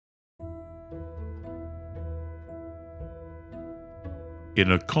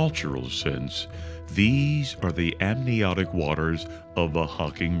In a cultural sense, these are the amniotic waters of the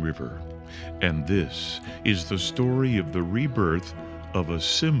Hocking River, and this is the story of the rebirth of a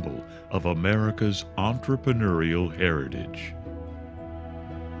symbol of America's entrepreneurial heritage.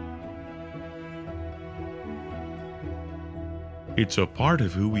 It's a part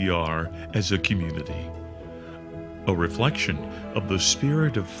of who we are as a community, a reflection of the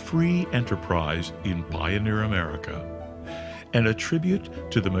spirit of free enterprise in pioneer America, and a tribute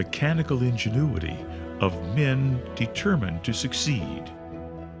to the mechanical ingenuity of men determined to succeed.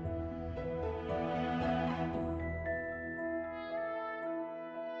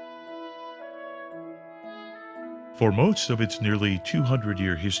 For most of its nearly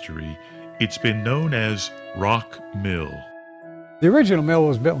 200-year history, it's been known as Rock Mill. The original mill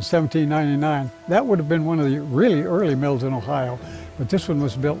was built in 1799. That would have been one of the really early mills in Ohio, but this one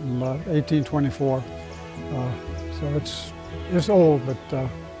was built in 1824. So it's old, but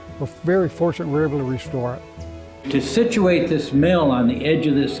we're very fortunate we were able to restore it. To situate this mill on the edge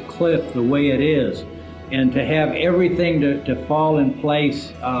of this cliff the way it is, and to have everything to fall in place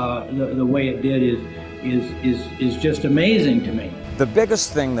the way it did is just amazing to me. The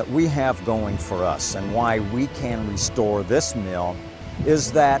biggest thing that we have going for us and why we can restore this mill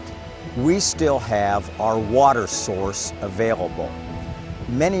is that we still have our water source available.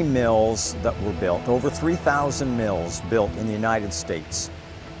 Many mills that were built, over 3,000 mills built in the United States,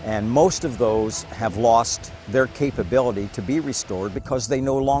 and most of those have lost their capability to be restored because they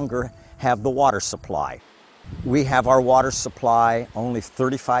no longer have the water supply. We have our water supply only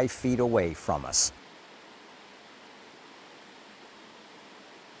 35 feet away from us.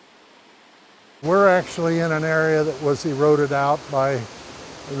 We're actually in an area that was eroded out by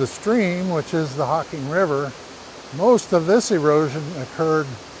the stream, which is the Hocking River. Most of this erosion occurred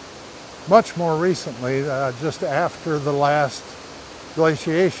much more recently, just after the last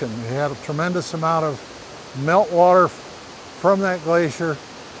glaciation. We had a tremendous amount of meltwater from that glacier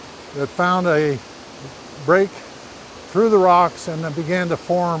that found a break through the rocks and it began to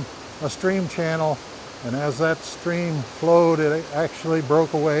form a stream channel. And as that stream flowed, it actually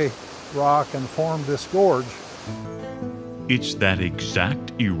broke away rock and formed this gorge. It's that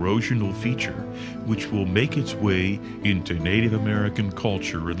exact erosional feature which will make its way into Native American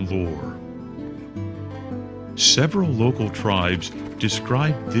culture and lore. Several local tribes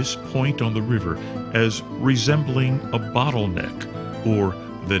describe this point on the river as resembling a bottleneck or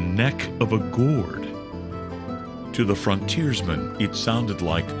the neck of a gourd. To the frontiersmen, it sounded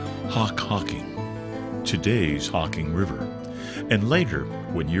like Hocking, today's Hocking River. And later,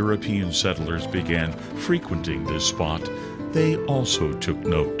 when European settlers began frequenting this spot, they also took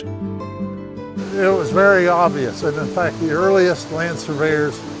note. It was very obvious, and in fact the earliest land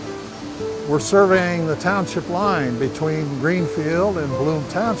surveyors were surveying the township line between Greenfield and Bloom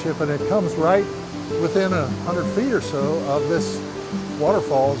Township, and it comes right within 100 feet or so of this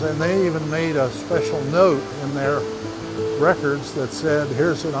waterfalls, and they even made a special note in their records that said,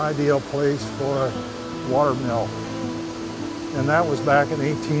 here's an ideal place for a water mill. And that was back in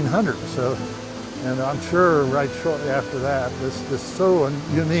 1800. So, and I'm sure right shortly after that, this is so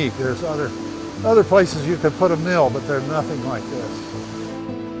unique. There's other places you could put a mill, but they're nothing like this.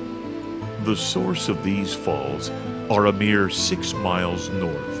 The source of these falls are a mere 6 miles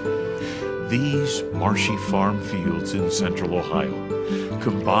north. These marshy farm fields in central Ohio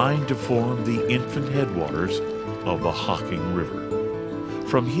combine to form the infant headwaters of the Hocking River.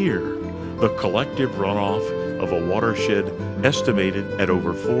 From here, the collective runoff of a watershed estimated at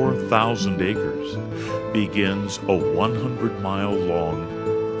over 4,000 acres begins a 100-mile-long,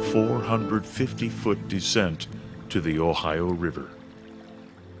 450-foot descent to the Ohio River.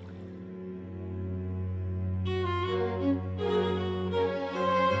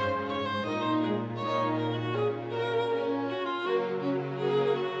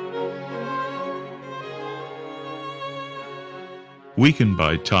 Weakened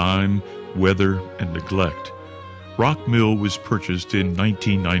by time, weather, and neglect, Rock Mill was purchased in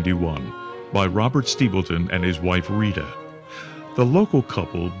 1991 by Robert Steepleton and his wife Rita. The local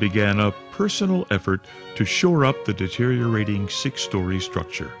couple began a personal effort to shore up the deteriorating 6-story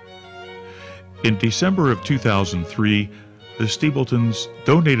structure. In December of 2003, the Steepletons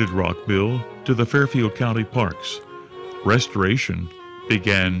donated Rock Mill to the Fairfield County Parks. Restoration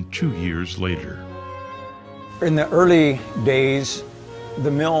began 2 years later. In the early days,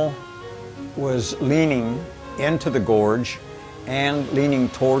 the mill was leaning into the gorge and leaning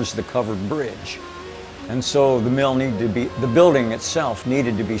towards the covered bridge. And so the mill needed to be, the building itself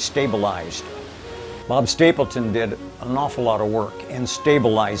needed to be stabilized. Bob Stapleton did an awful lot of work in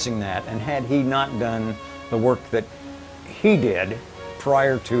stabilizing that, and had he not done the work that he did,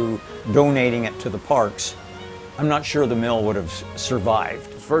 prior to donating it to the parks, I'm not sure the mill would have survived.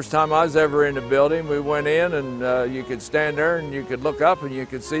 First time I was ever in the building, we went in and you could stand there and you could look up and you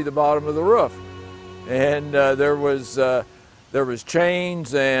could see the bottom of the roof. And there was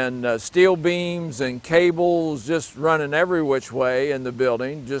chains and steel beams and cables just running every which way in the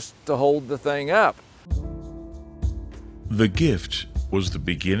building just to hold the thing up. The gift was the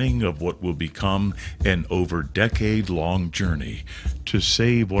beginning of what will become an over-decade-long journey to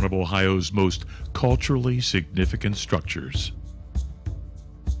save one of Ohio's most culturally significant structures.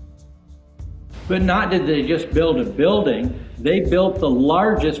 But not did they just build a building, they built the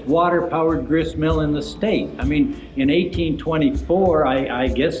largest water-powered grist mill in the state. I mean, in 1824, I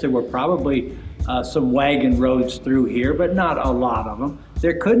guess there were probably some wagon roads through here, but not a lot of them.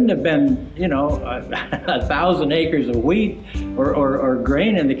 There couldn't have been, you know, 1,000 acres of wheat or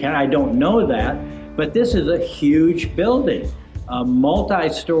grain in the county. I don't know that, but this is a huge building, a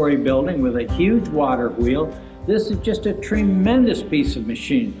multi-story building with a huge water wheel. This is just a tremendous piece of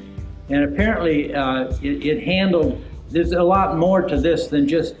machinery. And apparently it handled, there's a lot more to this than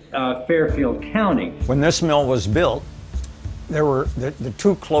just Fairfield County. When this mill was built, there were the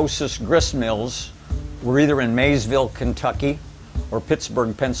two closest grist mills were either in Maysville, Kentucky, or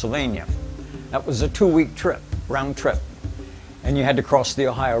Pittsburgh, Pennsylvania. That was a 2-week trip, round trip. And you had to cross the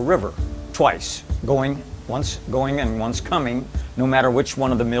Ohio River twice, once going and once coming, no matter which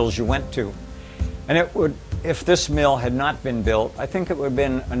one of the mills you went to. And it would, if this mill had not been built, I think it would have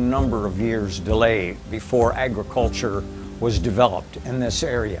been a number of years delay before agriculture was developed in this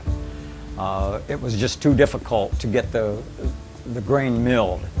area. It was just too difficult to get the grain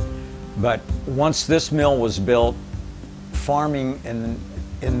milled. But once this mill was built, farming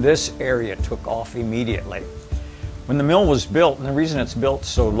in this area took off immediately. When the mill was built, and the reason it's built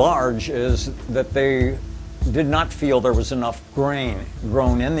so large is that they did not feel there was enough grain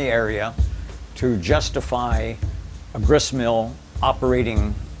grown in the area to justify a grist mill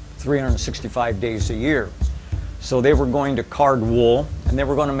operating 365 days a year. So they were going to card wool and they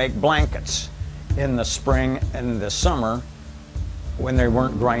were going to make blankets in the spring and the summer when they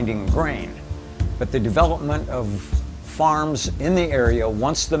weren't grinding grain. But the development of farms in the area,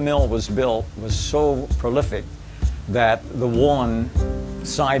 once the mill was built, was so prolific that the woolen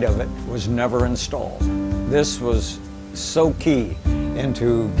side of it was never installed. This was so key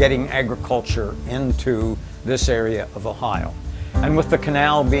into getting agriculture into this area of Ohio. And with the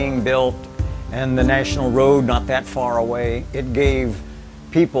canal being built and the national road not that far away, it gave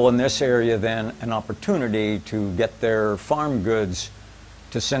people in this area then an opportunity to get their farm goods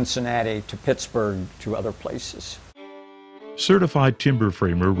to Cincinnati, to Pittsburgh, to other places. Certified timber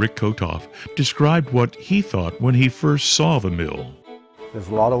framer Rick Kotoff described what he thought when he first saw the mill. There's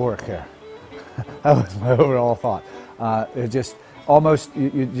a lot of work here. That was my overall thought. It just almost,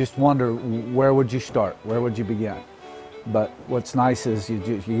 you just wonder, where would you start? Where would you begin? But what's nice is you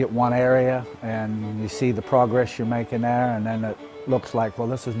get one area and you see the progress you're making there, and then it looks like, well,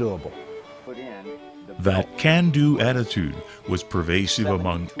 this is doable. That can-do attitude was pervasive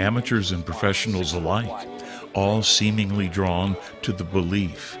among amateurs and professionals alike, all seemingly drawn to the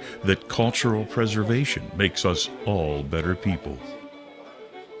belief that cultural preservation makes us all better people.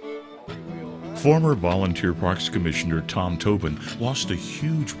 Former Volunteer Parks Commissioner Tom Tobin lost a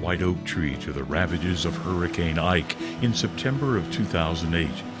huge white oak tree to the ravages of Hurricane Ike in September of 2008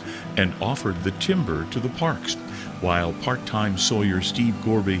 and offered the timber to the parks, while part-time sawyer Steve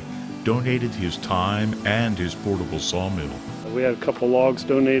Gorby donated his time and his portable sawmill. We had a couple logs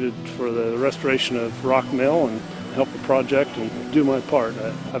donated for the restoration of Rock Mill and help the project and do my part.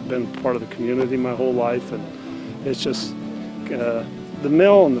 I've been part of the community my whole life, and it's just the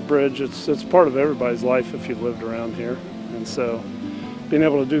mill and the bridge, it's part of everybody's life if you've lived around here. And so being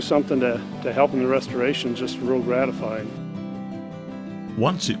able to do something to help in the restoration is just real gratifying.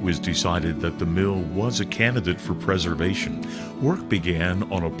 Once it was decided that the mill was a candidate for preservation, work began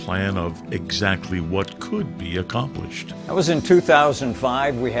on a plan of exactly what could be accomplished. That was in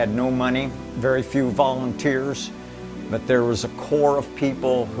 2005. We had no money, very few volunteers, but there was a core of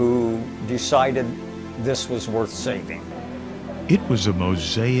people who decided this was worth saving. It was a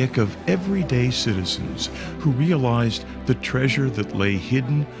mosaic of everyday citizens who realized the treasure that lay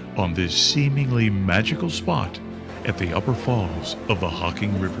hidden on this seemingly magical spot at the upper falls of the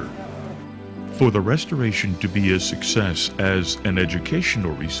Hocking River. For the restoration to be a success as an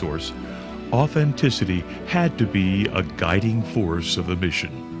educational resource, authenticity had to be a guiding force of the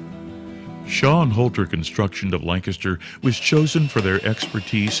mission. Sean Holter Construction of Lancaster was chosen for their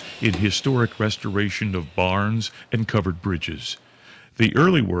expertise in historic restoration of barns and covered bridges. The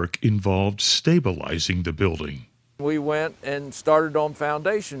early work involved stabilizing the building. We went and started on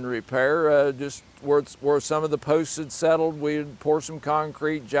foundation repair, just where some of the posts had settled. We'd pour some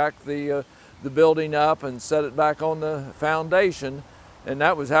concrete, jack the building up and set it back on the foundation. And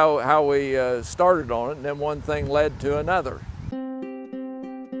that was how we started on it, and then one thing led to another.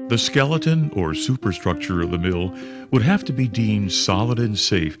 The skeleton or superstructure of the mill would have to be deemed solid and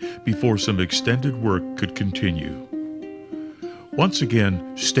safe before some extended work could continue. Once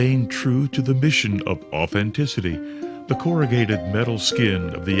again, staying true to the mission of authenticity, the corrugated metal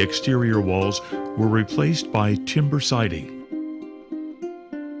skin of the exterior walls were replaced by timber siding.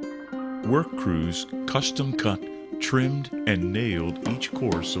 Work crews custom cut, trimmed, and nailed each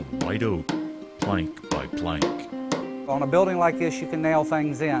course of white oak, plank by plank. On a building like this, you can nail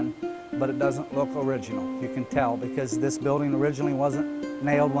things in, but it doesn't look original. You can tell because this building originally wasn't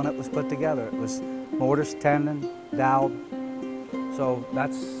nailed when it was put together. It was mortise, tenon, dowel. So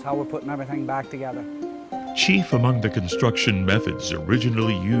that's how we're putting everything back together. Chief among the construction methods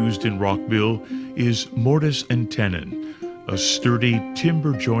originally used in Rock Mill is mortise and tenon, a sturdy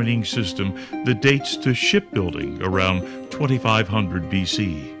timber joining system that dates to shipbuilding around 2500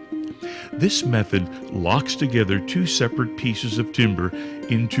 BC. This method locks together two separate pieces of timber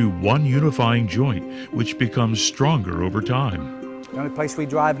into one unifying joint, which becomes stronger over time. The only place we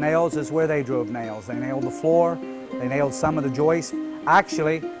drive nails is where they drove nails. They nailed the floor, they nailed some of the joists.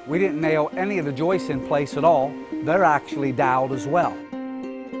 Actually, we didn't nail any of the joists in place at all. They're actually doweled as well.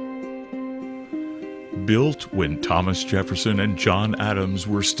 Built when Thomas Jefferson and John Adams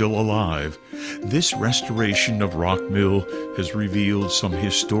were still alive, this restoration of Rock Mill has revealed some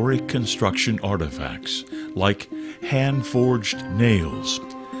historic construction artifacts, like hand-forged nails.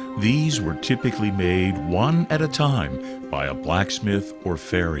 These were typically made one at a time by a blacksmith or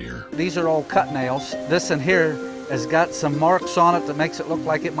farrier. These are all cut nails. This in here has got some marks on it that makes it look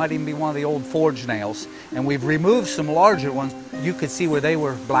like it might even be one of the old forge nails. And we've removed some larger ones. You could see where they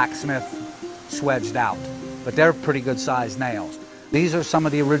were blacksmith swedged out, but they're pretty good sized nails. These are some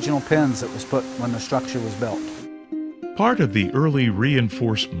of the original pins that was put when the structure was built. Part of the early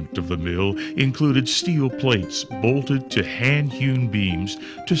reinforcement of the mill included steel plates bolted to hand-hewn beams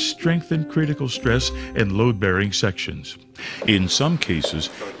to strengthen critical stress and load-bearing sections. In some cases,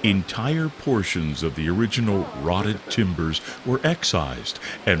 entire portions of the original rotted timbers were excised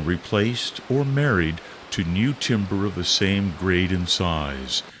and replaced or married to new timber of the same grade and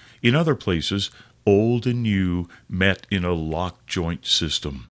size. In other places, old and new met in a lock joint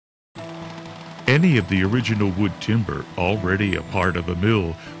system. Any of the original wood timber already a part of the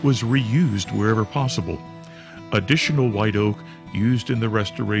mill was reused wherever possible. Additional white oak used in the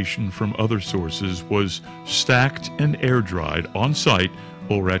restoration from other sources was stacked and air-dried on site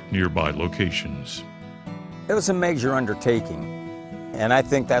or at nearby locations. It was a major undertaking. And I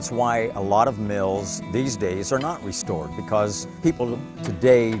think that's why a lot of mills these days are not restored, because people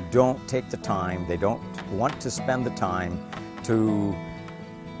today don't take the time, they don't want to spend the time to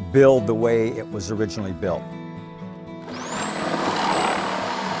build the way it was originally built.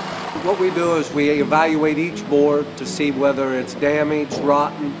 What we do is we evaluate each board to see whether it's damaged,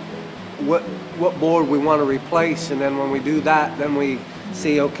 rotten, what board we want to replace, and then when we do that, then we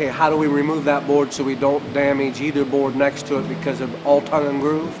see, okay, how do we remove that board so we don't damage either board next to it, because of all tongue and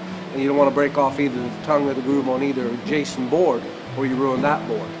groove, and you don't want to break off either the tongue or the groove on either adjacent board, or you ruin that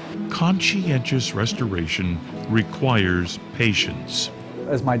board. Conscientious restoration requires patience.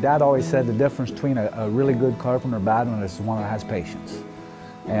 As my dad always said, the difference between a really good carpenter and a bad one is the one that has patience.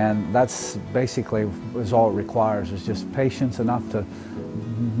 And that's basically is all it requires, is just patience enough to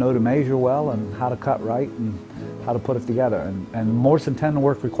know to measure well and how to cut right and how to put it together. And mortise and tenon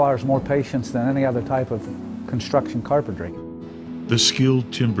work requires more patience than any other type of construction carpentry. The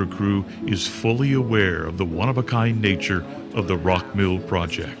skilled timber crew is fully aware of the one-of-a-kind nature of the Rock Mill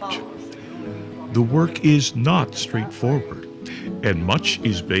project. The work is not straightforward, and much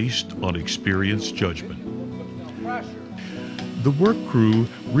is based on experienced judgment. The work crew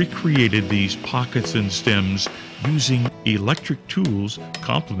recreated these pockets and stems using electric tools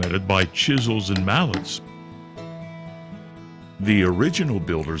complemented by chisels and mallets. The original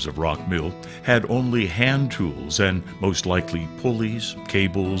builders of Rock Mill had only hand tools and most likely pulleys,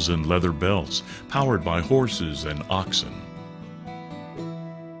 cables, and leather belts powered by horses and oxen.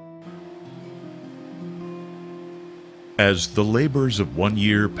 As the labors of one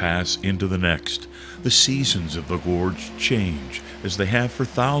year pass into the next, the seasons of the gorge change as they have for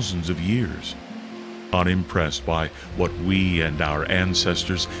thousands of years. Unimpressed by what we and our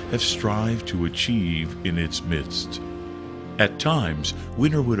ancestors have strived to achieve in its midst. At times,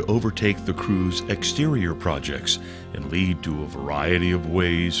 winter would overtake the crew's exterior projects and lead to a variety of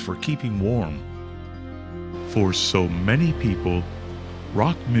ways for keeping warm. For so many people,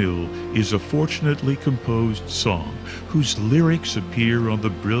 Rock Mill is a fortunately composed song whose lyrics appear on the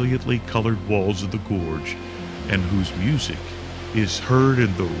brilliantly colored walls of the gorge and whose music is heard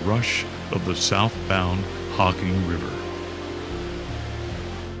in the rush of the southbound Hocking River.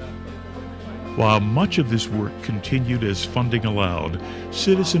 While much of this work continued as funding allowed,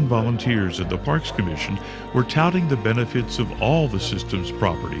 citizen volunteers at the Parks Commission were touting the benefits of all the system's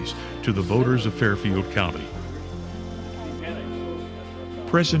properties to the voters of Fairfield County.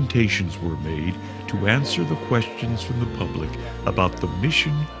 Presentations were made to answer the questions from the public about the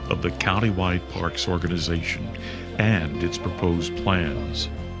mission of the countywide parks organization and its proposed plans.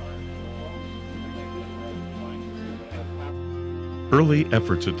 Early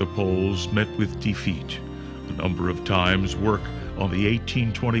efforts at the polls met with defeat. A number of times, work on the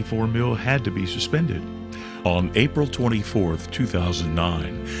 1824 mill had to be suspended. On April 24,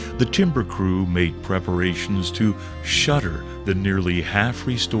 2009, the timber crew made preparations to shutter the nearly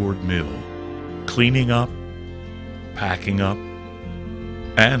half-restored mill, cleaning up, packing up,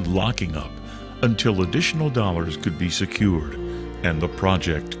 and locking up until additional dollars could be secured and the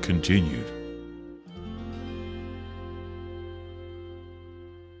project continued.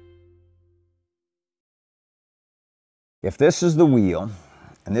 If this is the wheel,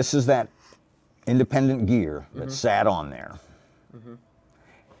 and this is that independent gear that sat on there,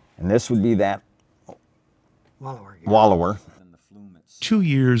 and this would be that wallower. 2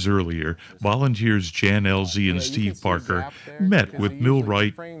 years earlier, volunteers Jan Elzey and Steve Parker met with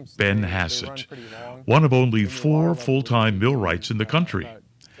millwright Ben Hassett, one of only 4 full-time millwrights in the country.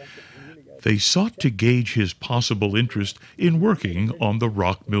 They sought to gauge his possible interest in working on the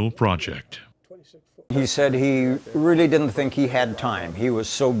Rock Mill project. He said he really didn't think he had time. He was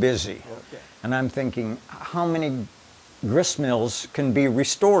so busy. And I'm thinking, how many grist mills can be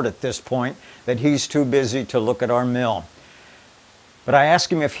restored at this point that he's too busy to look at our mill? But I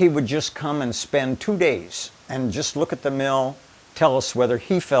asked him if he would just come and spend 2 days and just look at the mill, tell us whether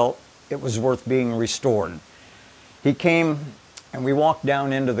he felt it was worth being restored. He came and we walked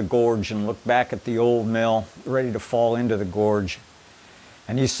down into the gorge and looked back at the old mill, ready to fall into the gorge.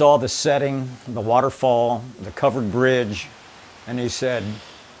 And he saw the setting, the waterfall, the covered bridge, and he said,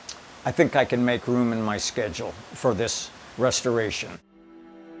 I think I can make room in my schedule for this restoration.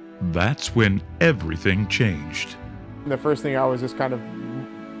 That's when everything changed. The first thing I was just kind of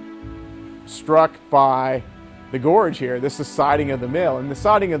struck by the gorge here. This is the siding of the mill, and the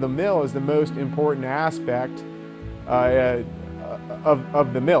siding of the mill is the most important aspect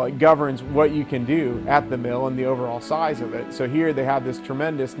of the mill. It governs what you can do at the mill and the overall size of it. So here they have this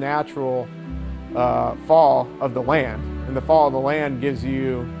tremendous natural fall of the land, and the fall of the land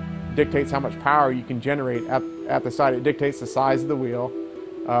dictates how much power you can generate at the site. It dictates the size of the wheel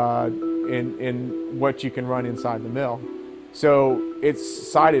and what you can run inside the mill. So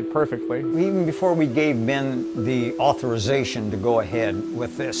it's sided perfectly. Even before we gave Ben the authorization to go ahead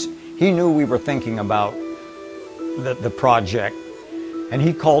with this, he knew we were thinking about the project. And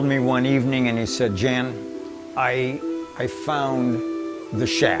he called me one evening and he said, Jan, I found the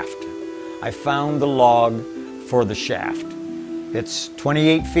shaft. I found the log for the shaft. It's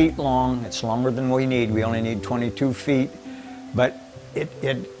 28 feet long. It's longer than we need. We only need 22 feet. But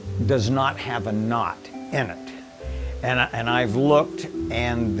it does not have a knot in it. And I've looked,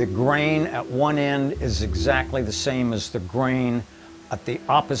 and the grain at one end is exactly the same as the grain at the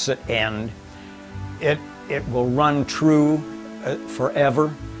opposite end. It will run true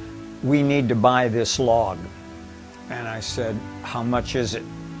forever. We need to buy this log. And I said, how much is it?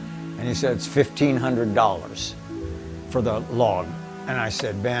 And he said, it's $1,500 for the log. And I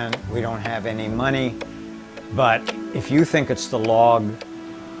said, Ben, we don't have any money, but if you think it's the log,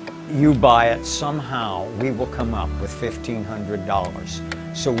 you buy it. Somehow we will come up with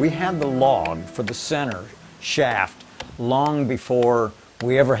 $1,500. So we had the log for the center shaft long before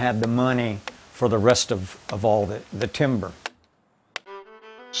we ever had the money for the rest of all the timber.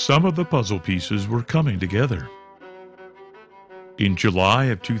 Some of the puzzle pieces were coming together. In July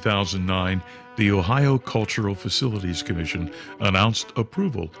of 2009, the Ohio Cultural Facilities Commission announced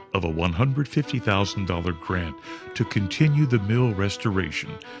approval of a $150,000 grant to continue the mill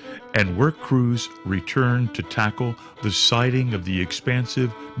restoration, and work crews returned to tackle the siding of the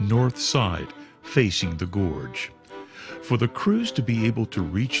expansive north side facing the gorge. For the crews to be able to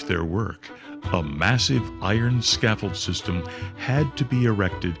reach their work, a massive iron scaffold system had to be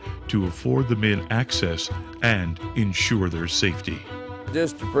erected to afford the men access and ensure their safety.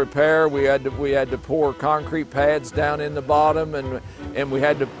 Just to prepare, we had to pour concrete pads down in the bottom, and we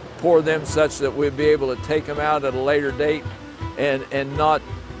had to pour them such that we'd be able to take them out at a later date and not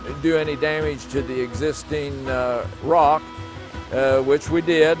do any damage to the existing rock, which we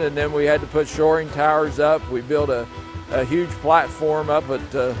did, and then we had to put shoring towers up. We built a huge platform up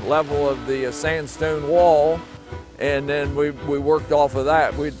at the level of the sandstone wall, and then we worked off of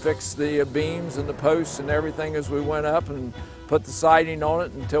that. We'd fix the beams and the posts and everything as we went up and put the siding on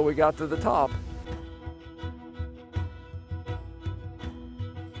it until we got to the top.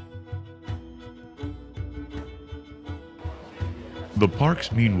 The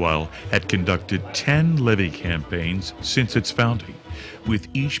parks, meanwhile, had conducted 10 levee campaigns since its founding, with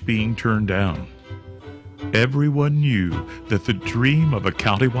each being turned down. Everyone knew that the dream of a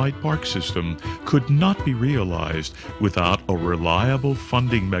countywide park system could not be realized without a reliable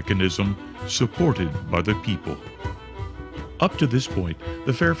funding mechanism supported by the people. Up to this point,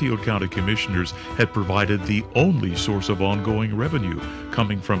 the Fairfield County Commissioners had provided the only source of ongoing revenue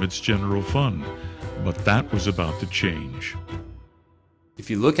coming from its general fund, but that was about to change. If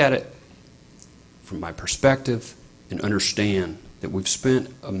you look at it from my perspective and understand that we've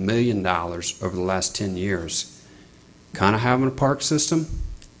spent $1 million over the last 10 years kind of having a park system,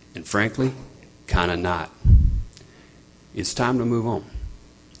 and frankly, kind of not. It's time to move on.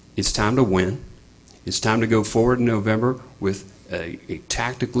 It's time to win. It's time to go forward in November with a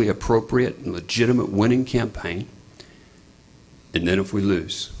tactically appropriate and legitimate winning campaign. And then if we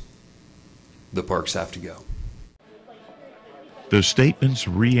lose, the parks have to go. The statements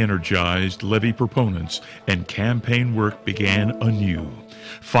re-energized levee proponents and campaign work began anew.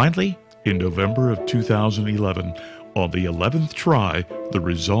 Finally, in November of 2011, on the 11th try, the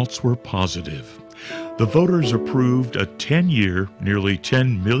results were positive. The voters approved a 10-year, nearly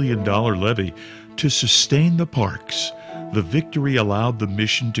 $10 million levee to sustain the parks. The victory allowed the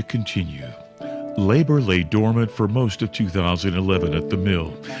mission to continue. Labor lay dormant for most of 2011 at the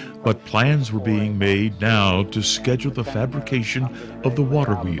mill, but plans were being made now to schedule the fabrication of the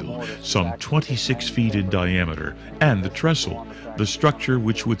water wheel, some 26 feet in diameter, and the trestle, the structure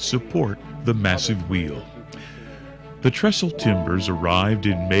which would support the massive wheel. The trestle timbers arrived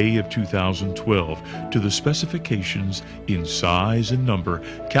in May of 2012 to the specifications in size and number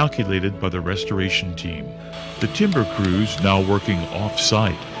calculated by the restoration team. The timber crews, now working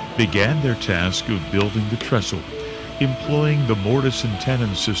off-site, began their task of building the trestle, employing the mortise and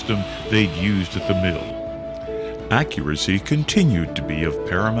tenon system they'd used at the mill. Accuracy continued to be of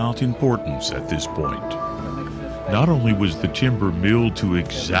paramount importance at this point. Not only was the timber milled to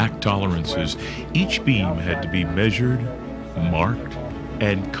exact tolerances, each beam had to be measured, marked,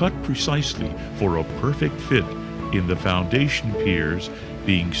 and cut precisely for a perfect fit in the foundation piers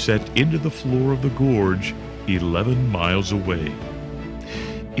being set into the floor of the gorge 11 miles away.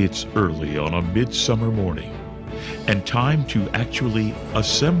 It's early on a midsummer morning, and time to actually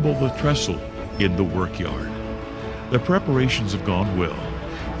assemble the trestle in the workyard. The preparations have gone well.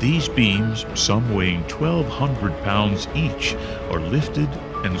 These beams, some weighing 1,200 pounds each, are lifted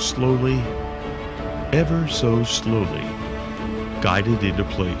and slowly, ever so slowly, guided into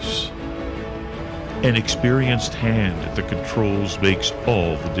place. An experienced hand at the controls makes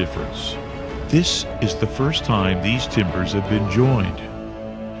all the difference. This is the first time these timbers have been joined.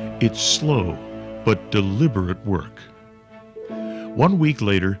 It's slow, but deliberate work. 1 week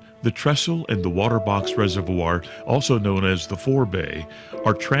later, the trestle and the water box reservoir, also known as the forebay,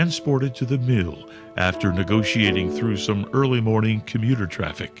 are transported to the mill after negotiating through some early morning commuter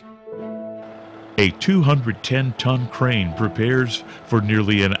traffic. A 210-ton crane prepares for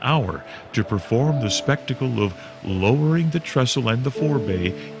nearly an hour to perform the spectacle of lowering the trestle and the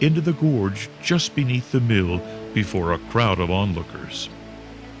forebay into the gorge just beneath the mill before a crowd of onlookers.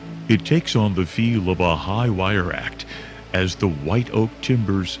 It takes on the feel of a high wire act as the white oak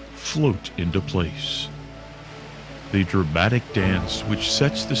timbers float into place. The dramatic dance which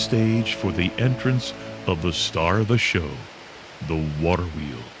sets the stage for the entrance of the star of the show, the water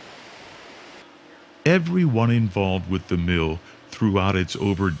wheel. Everyone involved with the mill throughout its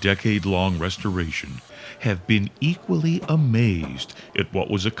over decade-long restoration have been equally amazed at what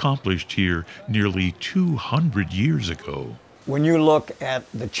was accomplished here nearly 200 years ago. When you look at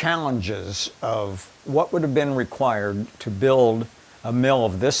the challenges of what would have been required to build a mill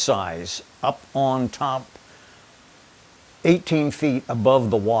of this size up on top 18 feet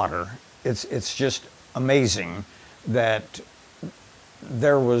above the water, it's just amazing that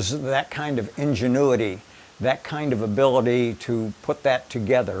there was that kind of ingenuity, that kind of ability to put that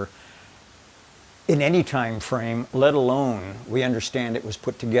together in any time frame, let alone we understand it was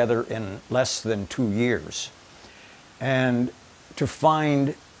put together in less than 2 years. And to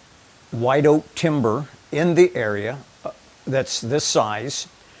find white oak timber in the area that's this size,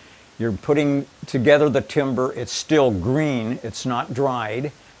 you're putting together the timber, it's still green, it's not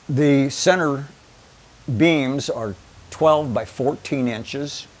dried, The center beams are 12 by 14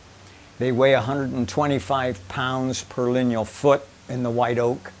 inches. They weigh 125 pounds per lineal foot in the white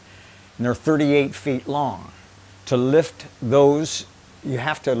oak, and they're 38 feet long. To lift those, you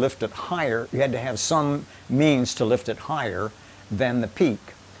have to lift it higher. You had to have some means to lift it higher than the peak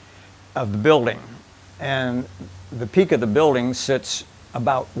of the building. And the peak of the building sits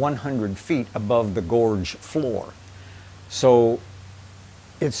about 100 feet above the gorge floor. So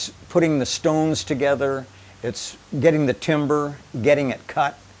it's putting the stones together, it's getting the timber, getting it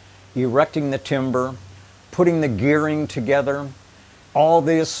cut, erecting the timber, putting the gearing together. All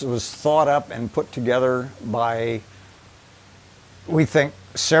this was thought up and put together by, we think,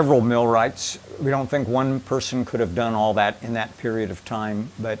 several millwrights. We don't think one person could have done all that in that period of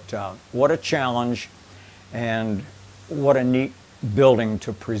time, but what a challenge and what a neat building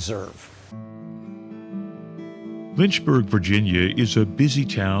to preserve. Lynchburg, Virginia is a busy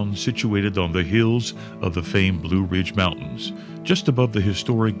town situated on the hills of the famed Blue Ridge Mountains, just above the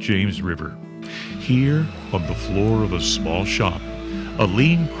historic James River. Here, on the floor of a small shop, a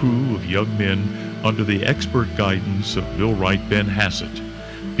lean crew of young men, under the expert guidance of millwright Ben Hassett,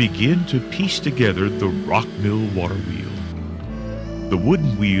 begin to piece together the rock mill water wheel. The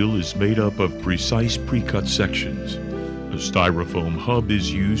wooden wheel is made up of precise pre-cut sections. A styrofoam hub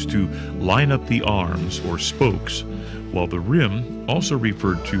is used to line up the arms or spokes, while the rim, also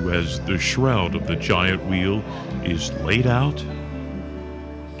referred to as the shroud of the giant wheel, is laid out,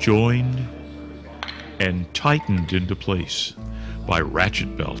 joined, and tightened into place by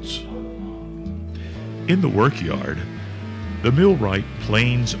ratchet belts. In the workyard, the millwright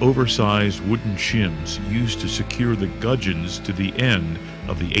planes oversized wooden shims used to secure the gudgeons to the end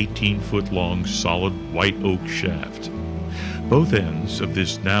of the 18-foot-long solid white oak shaft. Both ends of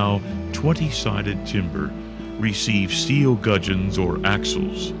this now 20-sided timber receive steel gudgeons or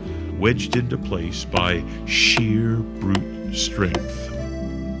axles, wedged into place by sheer brute strength.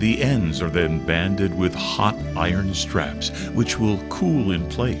 The ends are then banded with hot iron straps, which will cool in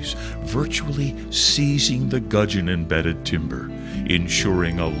place, virtually seizing the gudgeon-embedded timber,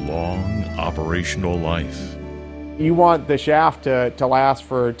 ensuring a long operational life. You want the shaft to last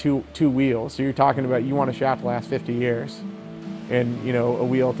for two wheels. So you're talking about, you want a shaft to last 50 years. And a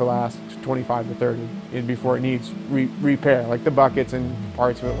wheel to last 25 to 30 and before it needs repair. Like the buckets and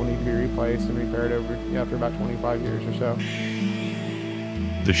parts of it will need to be replaced and repaired after about 25 years or so.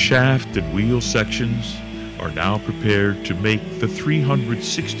 The shaft and wheel sections are now prepared to make the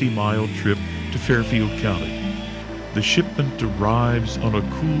 360-mile trip to Fairfield County. The shipment arrives on a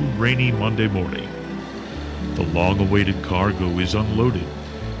cool, rainy Monday morning. The long-awaited cargo is unloaded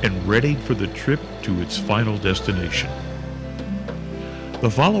and readied for the trip to its final destination. The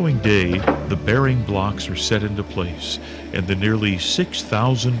following day, the bearing blocks are set into place, and the nearly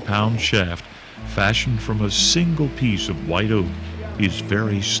 6,000-pound shaft, fashioned from a single piece of white oak, is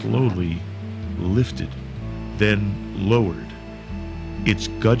very slowly lifted, then lowered, its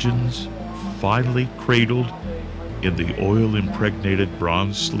gudgeons finally cradled in the oil-impregnated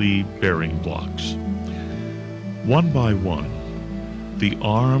bronze sleeve bearing blocks. One by one, the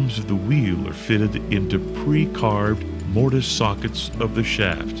arms of the wheel are fitted into pre-carved mortise sockets of the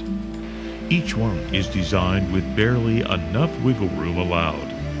shaft. Each one is designed with barely enough wiggle room allowed.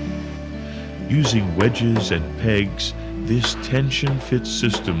 Using wedges and pegs, this tension-fit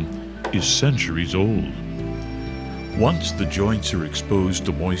system is centuries old. Once the joints are exposed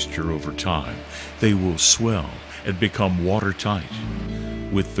to moisture over time, they will swell and become watertight.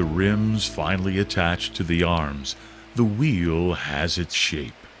 With the rims finally attached to the arms, the wheel has its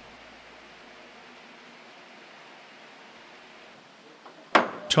shape.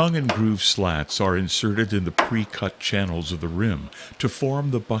 Tongue and groove slats are inserted in the pre-cut channels of the rim to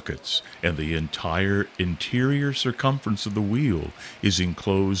form the buckets, and the entire interior circumference of the wheel is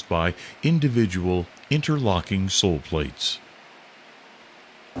enclosed by individual interlocking sole plates.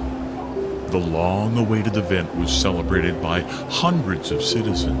 The long-awaited event was celebrated by hundreds of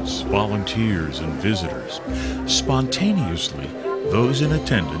citizens, volunteers, and visitors. Spontaneously, those in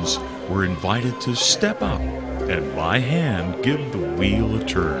attendance were invited to step up and by hand give the wheel a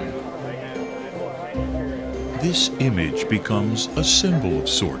turn. This image becomes a symbol of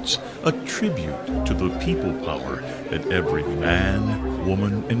sorts, a tribute to the people power that every man,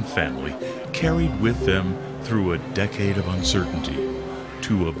 woman, and family carried with them through a decade of uncertainty,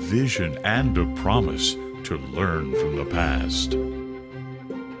 to a vision and a promise to learn from the past.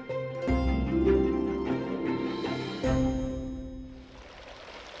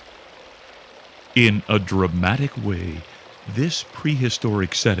 In a dramatic way, this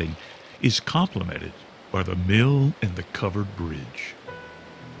prehistoric setting is complemented by the mill and the covered bridge.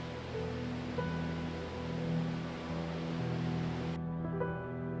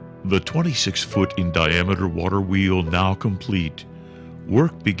 The 26-foot in diameter water wheel now complete,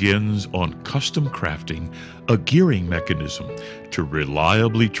 work begins on custom crafting a gearing mechanism to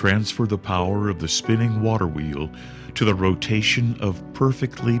reliably transfer the power of the spinning water wheel to the rotation of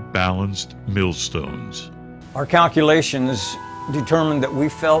perfectly balanced millstones. Our calculations determined that we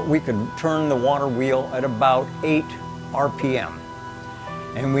felt we could turn the water wheel at about 8 RPM.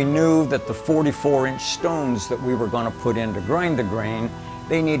 And we knew that the 44-inch stones that we were going to put in to grind the grain,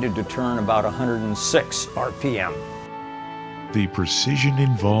 they needed to turn about 106 RPM. The precision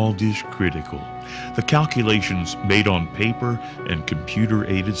involved is critical. The calculations made on paper and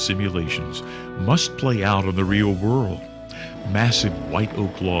computer-aided simulations must play out in the real world. Massive white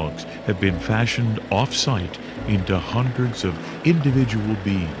oak logs have been fashioned off-site into hundreds of individual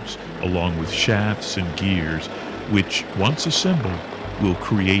beams, along with shafts and gears, which, once assembled, will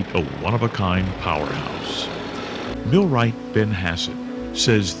create a one-of-a-kind powerhouse. Millwright Ben Hassett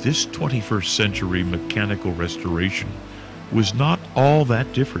says this 21st century mechanical restoration was not all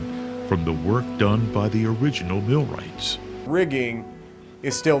that different from the work done by the original millwrights. Rigging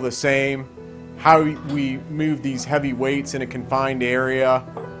is still the same. How we move these heavy weights in a confined area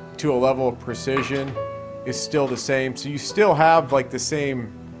to a level of precision is still the same. So you still have like the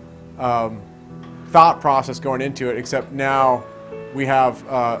same thought process going into it, except now we have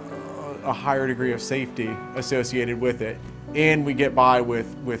a higher degree of safety associated with it, and we get by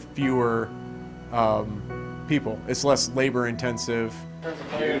with fewer people. It's less labor intensive.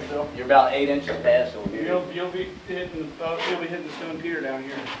 You're about 8 inches past over here. You'll be hitting the stone pier down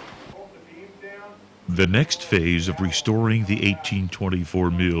here. The next phase of restoring the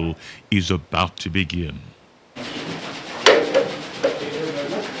 1824 mill is about to begin.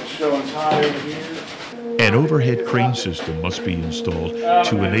 An overhead crane system must be installed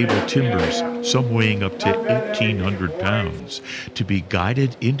to enable timbers, some weighing up to 1,800 pounds, to be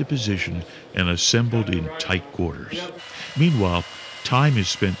guided into position and assembled in tight quarters. Meanwhile, time is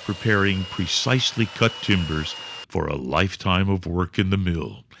spent preparing precisely cut timbers for a lifetime of work in the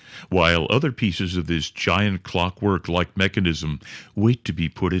mill, while other pieces of this giant clockwork-like mechanism wait to be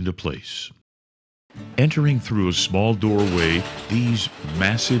put into place. Entering through a small doorway, these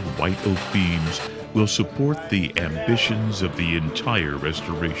massive white oak beams will support the ambitions of the entire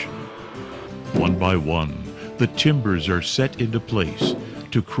restoration. One by one, the timbers are set into place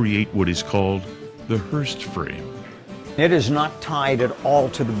to create what is called the Hurst frame. It is not tied at all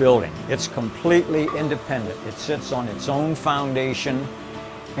to the building. It's completely independent. It sits on its own foundation,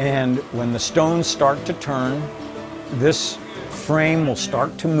 and when the stones start to turn, this frame will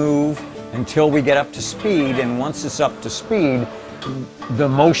start to move until we get up to speed, and once it's up to speed, the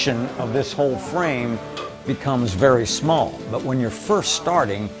motion of this whole frame becomes very small. But when you're first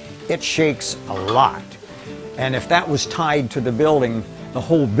starting, it shakes a lot. And if that was tied to the building, the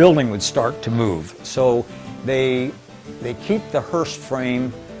whole building would start to move. So they keep the Hurst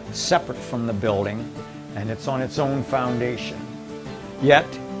frame separate from the building, and it's on its own foundation. Yet,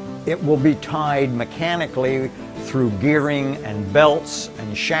 it will be tied mechanically through gearing and belts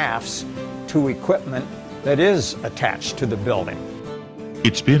and shafts to equipment that is attached to the building.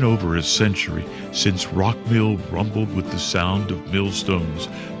 It's been over a century since Rock Mill rumbled with the sound of millstones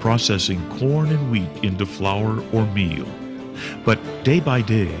processing corn and wheat into flour or meal. But day by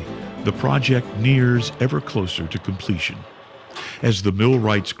day, the project nears ever closer to completion. As the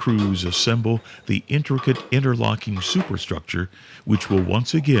millwrights' crews assemble the intricate interlocking superstructure which will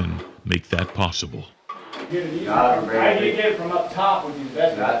once again make that possible. How do you get it from up top with these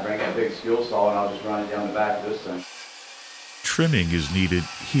vessels? I'd bring that big skill saw and I'll just run it down the back of this thing. Trimming is needed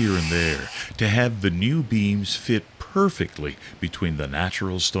here and there to have the new beams fit perfectly between the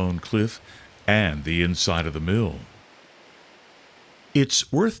natural stone cliff and the inside of the mill.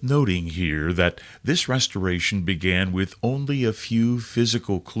 It's worth noting here that this restoration began with only a few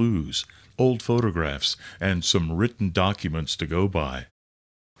physical clues, old photographs, and some written documents to go by.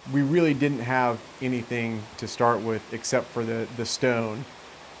 We really didn't have anything to start with except for the stone.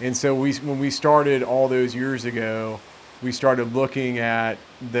 And so when we started all those years ago, we started looking at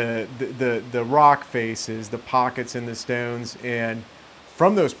the rock faces, the pockets in the stones, and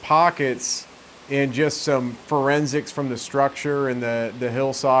from those pockets and just some forensics from the structure and the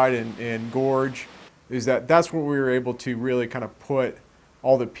hillside and gorge, that's where we were able to really kind of put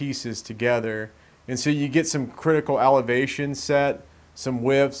all the pieces together. And so you get some critical elevation set, some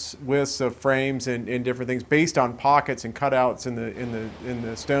widths of frames and different things based on pockets and cutouts in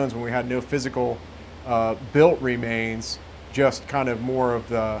the stones when we had no physical built remains, just kind of more of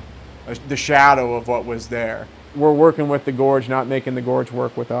the shadow of what was there. We're working with the gorge, not making the gorge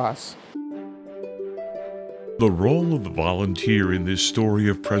work with us. The role of the volunteer in this story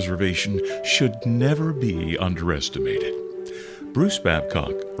of preservation should never be underestimated. Bruce Babcock,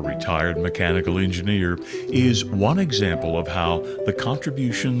 a retired mechanical engineer, is one example of how the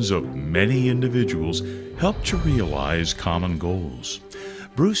contributions of many individuals help to realize common goals.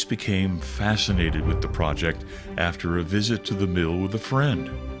 Bruce became fascinated with the project after a visit to the mill with a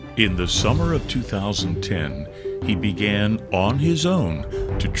friend. In the summer of 2010, he began on his own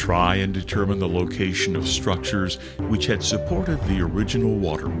to try and determine the location of structures which had supported the original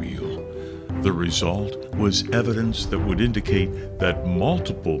water wheel. The result was evidence that would indicate that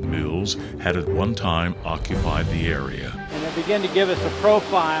multiple mills had at one time occupied the area. And it began to give us a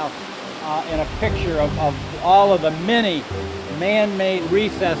profile and a picture of all of the many man-made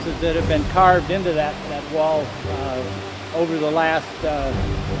recesses that have been carved into that wall over the last,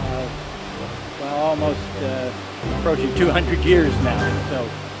 almost approaching 200 years now. So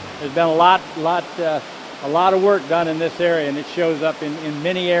there's been a lot of work done in this area, and it shows up in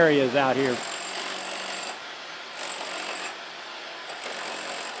many areas out here.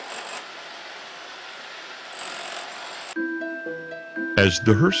 As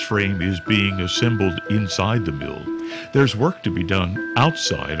the hearse frame is being assembled inside the mill, there's work to be done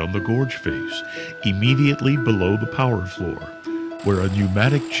outside on the gorge face, immediately below the power floor, where a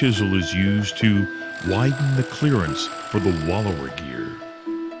pneumatic chisel is used to widen the clearance for the wallower gear.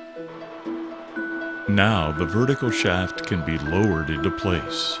 Now the vertical shaft can be lowered into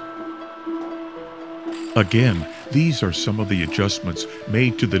place. Again, these are some of the adjustments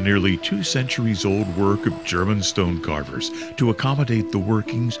made to the nearly 2 centuries old work of German stone carvers to accommodate the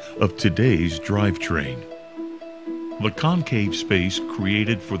workings of today's drivetrain. The concave space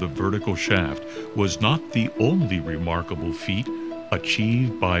created for the vertical shaft was not the only remarkable feat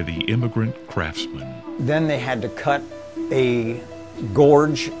achieved by the immigrant craftsmen. Then they had to cut a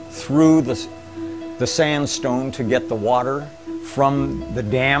gorge through the sandstone to get the water from the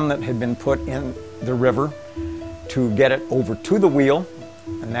dam that had been put in the river to get it over to the wheel.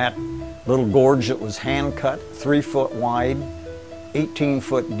 And that little gorge that was hand cut, 3 foot wide, 18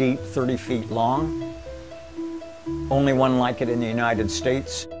 foot deep, 30 feet long. Only one like it in the United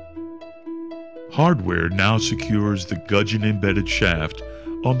States. Hardware now secures the gudgeon-embedded shaft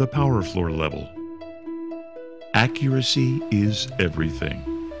on the power floor level. Accuracy is everything.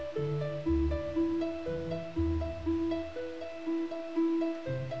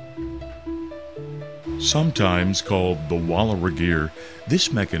 Sometimes called the wallower gear,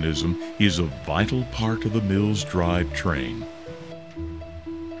 this mechanism is a vital part of the mill's drivetrain.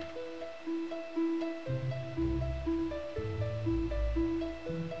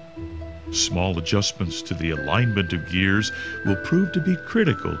 Small adjustments to the alignment of gears will prove to be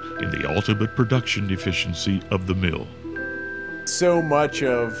critical in the ultimate production efficiency of the mill. So much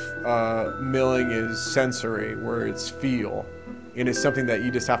of milling is sensory, where it's feel, and it's something that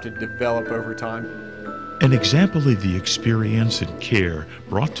you just have to develop over time. An example of the experience and care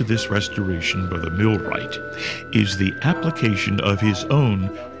brought to this restoration by the millwright is the application of his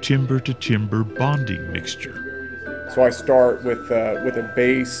own timber-to-timber bonding mixture. So I start with a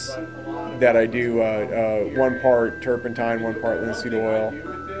base that I do 1 part turpentine, 1 part linseed oil,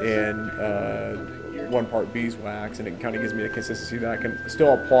 and 1 part beeswax, and it kind of gives me a consistency that I can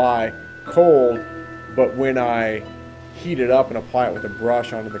still apply cold, but when I heat it up and apply it with a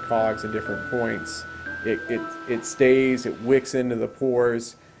brush onto the cogs at different points, it stays, it wicks into the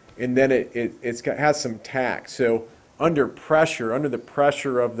pores, and then it has some tack. So under pressure, under the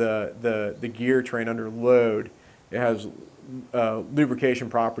pressure of the gear train under load, it has lubrication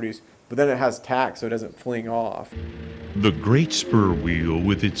properties, but then it has tack so it doesn't fling off. The great spur wheel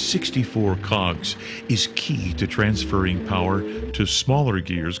with its 64 cogs is key to transferring power to smaller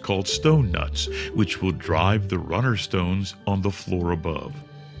gears called stone nuts, which will drive the runner stones on the floor above.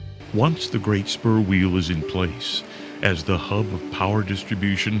 Once the great spur wheel is in place, as the hub of power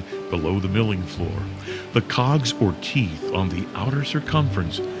distribution below the milling floor, the cogs or teeth on the outer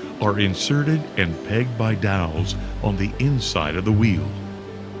circumference are inserted and pegged by dowels on the inside of the wheel.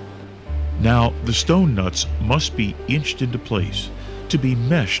 Now, the stone nuts must be inched into place to be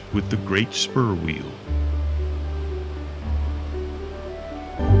meshed with the great spur wheel.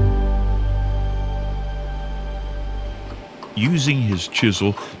 Using his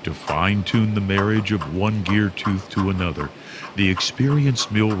chisel to fine-tune the marriage of one gear tooth to another, the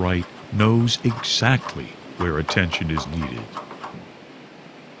experienced millwright knows exactly where attention is needed.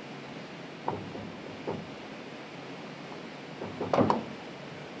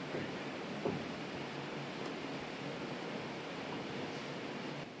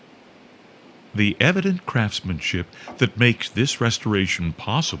 The evident craftsmanship that makes this restoration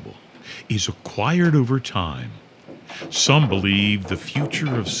possible is acquired over time. Some believe the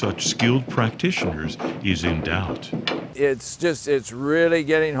future of such skilled practitioners is in doubt. It's really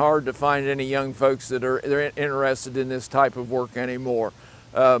getting hard to find any young folks that are interested in this type of work anymore.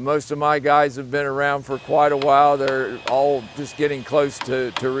 Most of my guys have been around for quite a while. They're all just getting close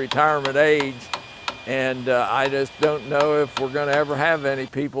to retirement age. And I just don't know if we're going to ever have any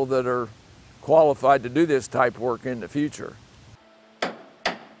people that are qualified to do this type of work in the future.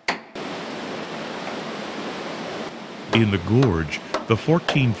 In the gorge, the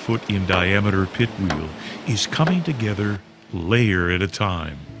 14-foot in diameter pit wheel is coming together layer at a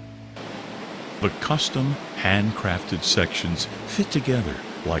time. The custom handcrafted sections fit together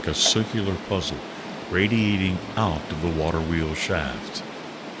like a circular puzzle, radiating out of the water wheel shaft.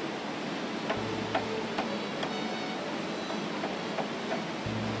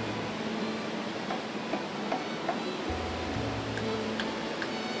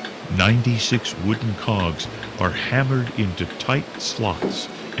 "96 wooden cogs are hammered into tight slots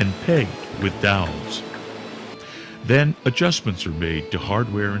and pegged with dowels. Then adjustments are made to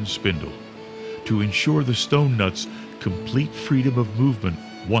hardware and spindle to ensure the stone nuts complete freedom of movement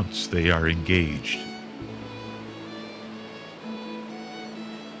once they are engaged.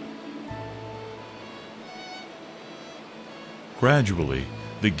 Gradually,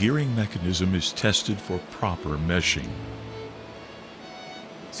 the gearing mechanism is tested for proper meshing.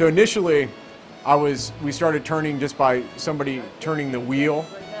 So initially, we started turning just by somebody turning the wheel,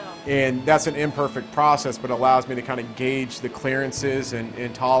 and that's an imperfect process, but allows me to kind of gauge the clearances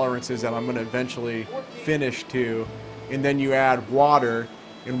and tolerances that I'm going to eventually finish to. And then you add water,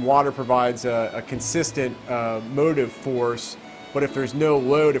 and water provides a consistent motive force. But if there's no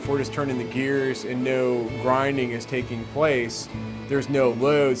load, if we're just turning the gears and no grinding is taking place, there's no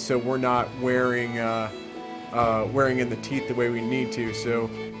load, so we're not wearing in the teeth the way we need to. So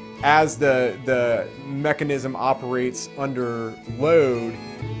as the mechanism operates under load,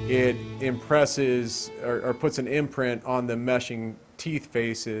 it impresses or puts an imprint on the meshing teeth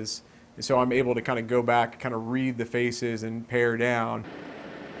faces. And so I'm able to kind of go back, kind of read the faces and pare down.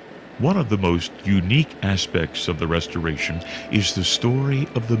 One of the most unique aspects of the restoration is the story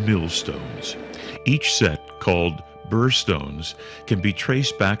of the millstones. Each set, called burrstones, can be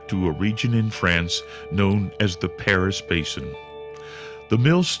traced back to a region in France known as the Paris Basin. The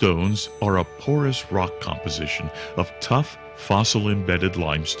millstones are a porous rock composition of tough, fossil-embedded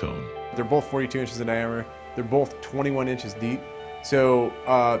limestone. They're both 42 inches in diameter. They're both 21 inches deep. So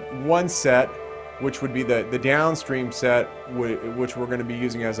one set, which would be the downstream set, which we're going to be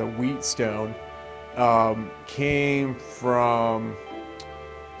using as a wheat stone, came from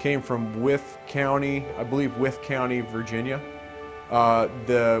Wythe County, I believe Wythe County, Virginia.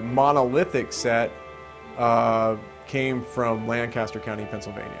 The monolithic set came from Lancaster County,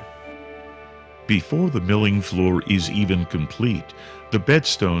 Pennsylvania. Before the milling floor is even complete, the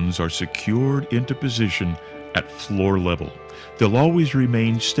bedstones are secured into position at floor level. They'll always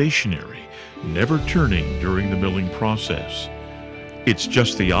remain stationary, never turning during the milling process. It's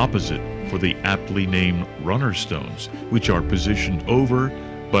just the opposite for the aptly named runner stones, which are positioned over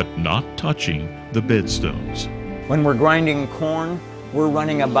but not touching the bedstones. When we're grinding corn, we're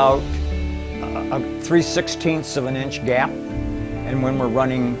running about a 3/16 of an inch gap, and when we're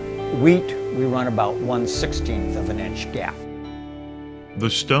running wheat, we run about 1/16 of an inch gap. The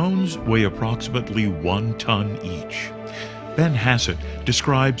stones weigh approximately 1 ton each. Ben Hassett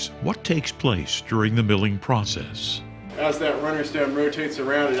describes what takes place during the milling process. As that runner stone rotates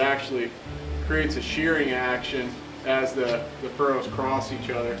around, it actually creates a shearing action as the furrows cross each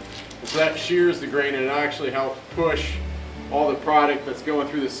other. And so that shears the grain, and it actually helps push all the product that's going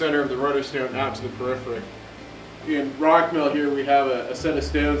through the center of the runner stone out to the periphery. In rock mill here, we have a set of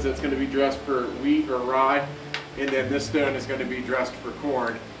stones that's going to be dressed for wheat or rye, and then this stone is going to be dressed for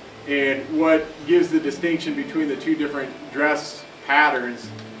corn. And what gives the distinction between the two different dress patterns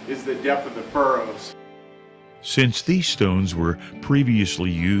is the depth of the furrows. Since these stones were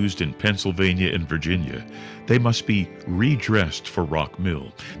previously used in Pennsylvania and Virginia, they must be redressed for rock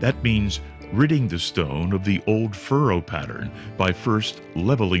mill. That means ridding the stone of the old furrow pattern by first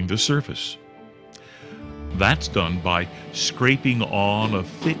leveling the surface. That's done by scraping on a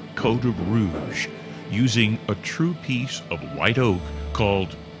thick coat of rouge using a true piece of white oak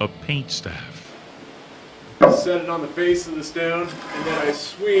called a paint staff. Set it on the face of the stone, and then I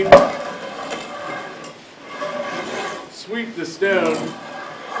sweep the stone,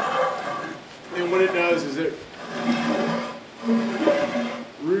 and what it does is it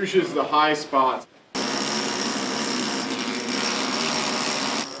rouges the high spots.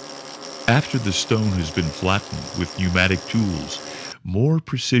 After the stone has been flattened with pneumatic tools, more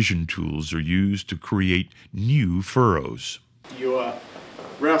precision tools are used to create new furrows. You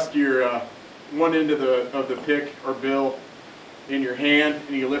rest your one end of the pick or bill in your hand,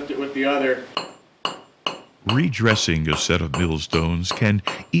 and you lift it with the other. Redressing a set of millstones can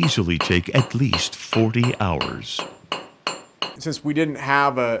easily take at least 40 hours. Since we didn't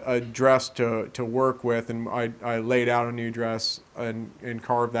have a dress to work with, and I laid out a new dress and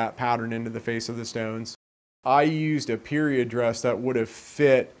carved that pattern into the face of the stones, I used a period dress that would have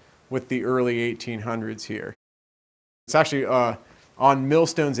fit with the early 1800s here. It's actually on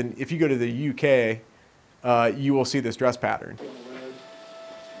millstones, and if you go to the UK, you will see this dress pattern.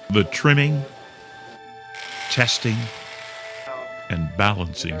 The trimming, testing, and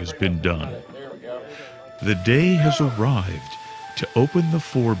balancing has been done. The day has arrived to open the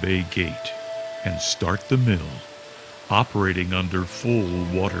 4-bay gate and start the mill, operating under full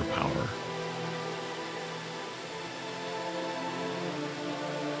water power.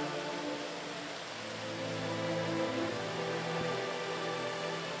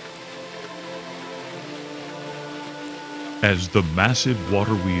 As the massive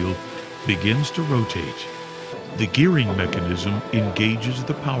water wheel begins to rotate, the gearing mechanism engages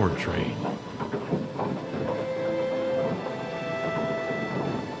the powertrain.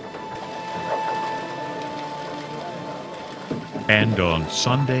 And on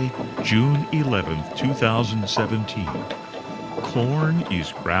Sunday, June 11th, 2017, corn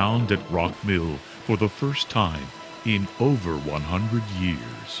is ground at Rock Mill for the first time in over 100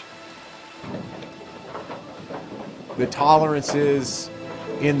 years. The tolerances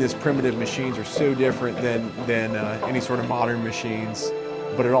in this primitive machines are so different than any sort of modern machines,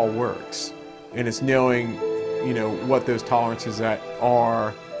 but it all works. And it's knowing, you know, what those tolerances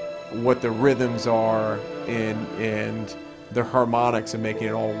are, what the rhythms are, and the harmonics and making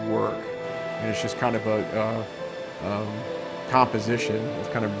it all work. And it's just kind of a composition of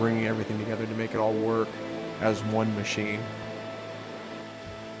kind of bringing everything together to make it all work as one machine.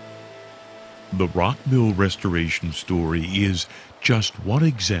 The Rock Mill restoration story is just one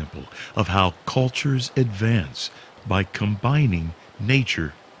example of how cultures advance by combining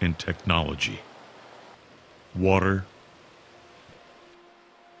nature and technology. Water,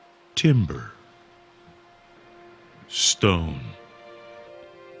 timber, stone,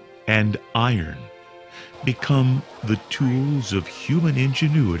 and iron become the tools of human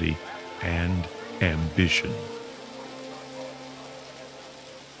ingenuity and ambition.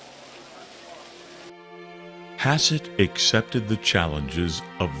 Hassett accepted the challenges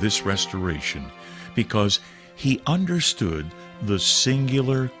of this restoration because he understood the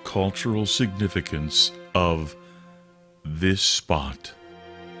singular cultural significance of this spot.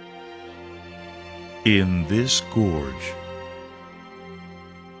 In this gorge,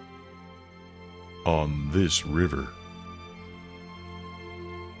 on this river,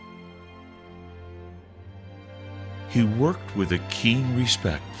 he worked with a keen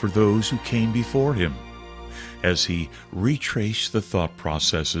respect for those who came before him as he retraced the thought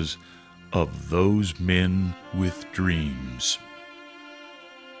processes of those men with dreams.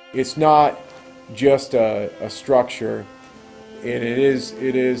 It's not just a structure, and it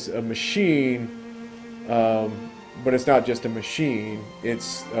is a machine, but it's not just a machine,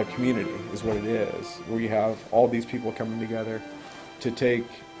 it's a community is what it is, where you have all these people coming together to take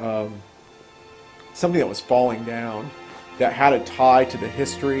something that was falling down, that had a tie to the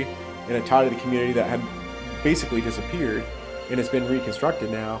history and a tie to the community that had basically disappeared, and it's been reconstructed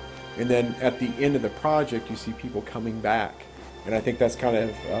now. And then at the end of the project, you see people coming back, and I think that's kind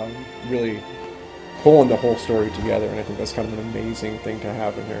of really pulling the whole story together, and I think that's kind of an amazing thing to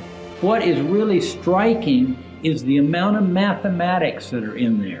have in here. What is really striking is the amount of mathematics that are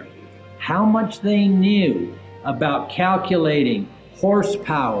in there, how much they knew about calculating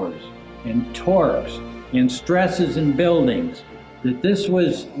horsepowers and torques and stresses in buildings, that this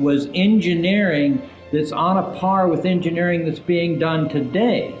was engineering that's on a par with engineering that's being done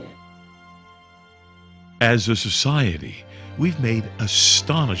today. As a society, we've made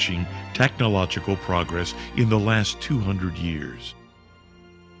astonishing technological progress in the last 200 years.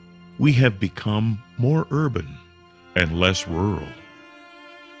 We have become more urban and less rural,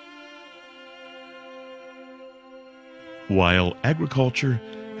 while agriculture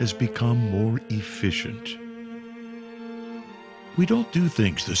has become more efficient. We don't do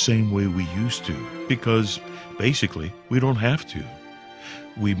things the same way we used to because, basically, we don't have to.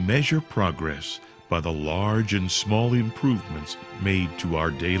 We measure progress by the large and small improvements made to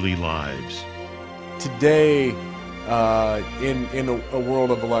our daily lives. Today, in a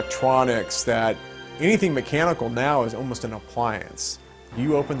world of electronics, that anything mechanical now is almost an appliance.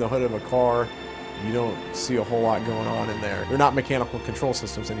 You open the hood of a car, You don't see a whole lot going on in there. They're not mechanical control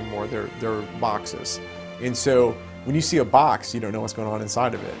systems anymore, they're boxes. And so when you see a box, you don't know what's going on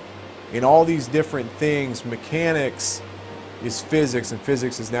inside of it. In all these different things, mechanics is physics and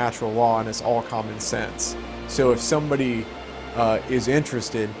physics is natural law, and it's all common sense. So if somebody is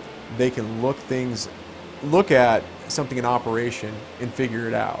interested, they can look at something in operation and figure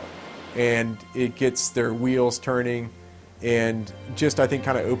it out. And it gets their wheels turning and just, I think,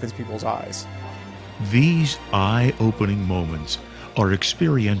 kind of opens people's eyes. These eye-opening moments are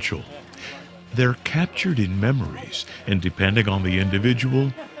experiential. They're captured in memories, and depending on the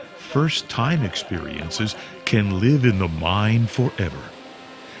individual, first-time experiences can live in the mind forever,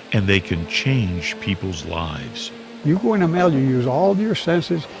 and they can change people's lives. You go in a mill, you use all of your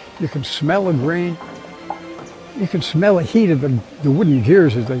senses. You can smell a grain. You can smell the heat of the wooden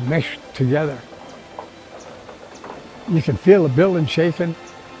gears as they mesh together. You can feel the building shaking.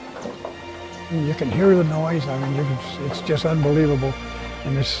 You can hear the noise. I mean, it's just unbelievable.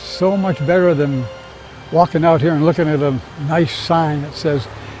 And it's so much better than walking out here and looking at a nice sign that says,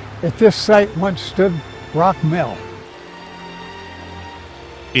 "At this site once stood Rock Mill."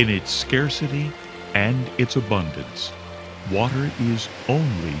 In its scarcity and its abundance, water is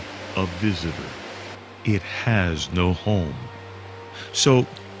only a visitor. It has no home. So,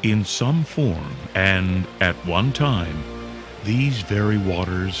 in some form and at one time, these very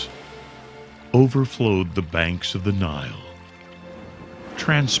waters overflowed the banks of the Nile,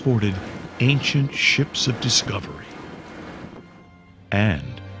 transported ancient ships of discovery,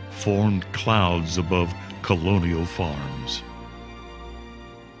 and formed clouds above colonial farms.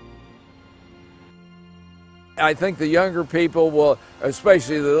 I think the younger people will,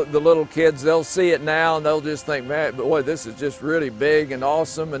 especially the little kids, they'll see it now and they'll just think, man, boy, this is just really big and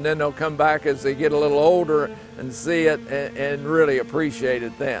awesome. And then they'll come back as they get a little older and see it and really appreciate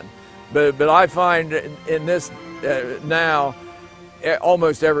it then. But I find in this now,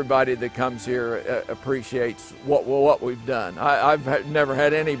 almost everybody that comes here appreciates what we've done. I've never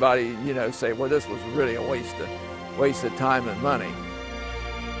had anybody, say, well, this was really a waste of time and money.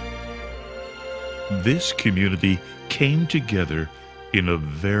 This community came together in a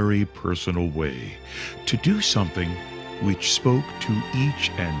very personal way to do something which spoke to each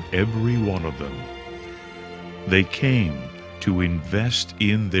and every one of them. They came to invest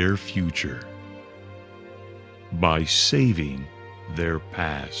in their future by saving their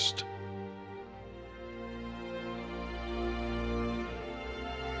past.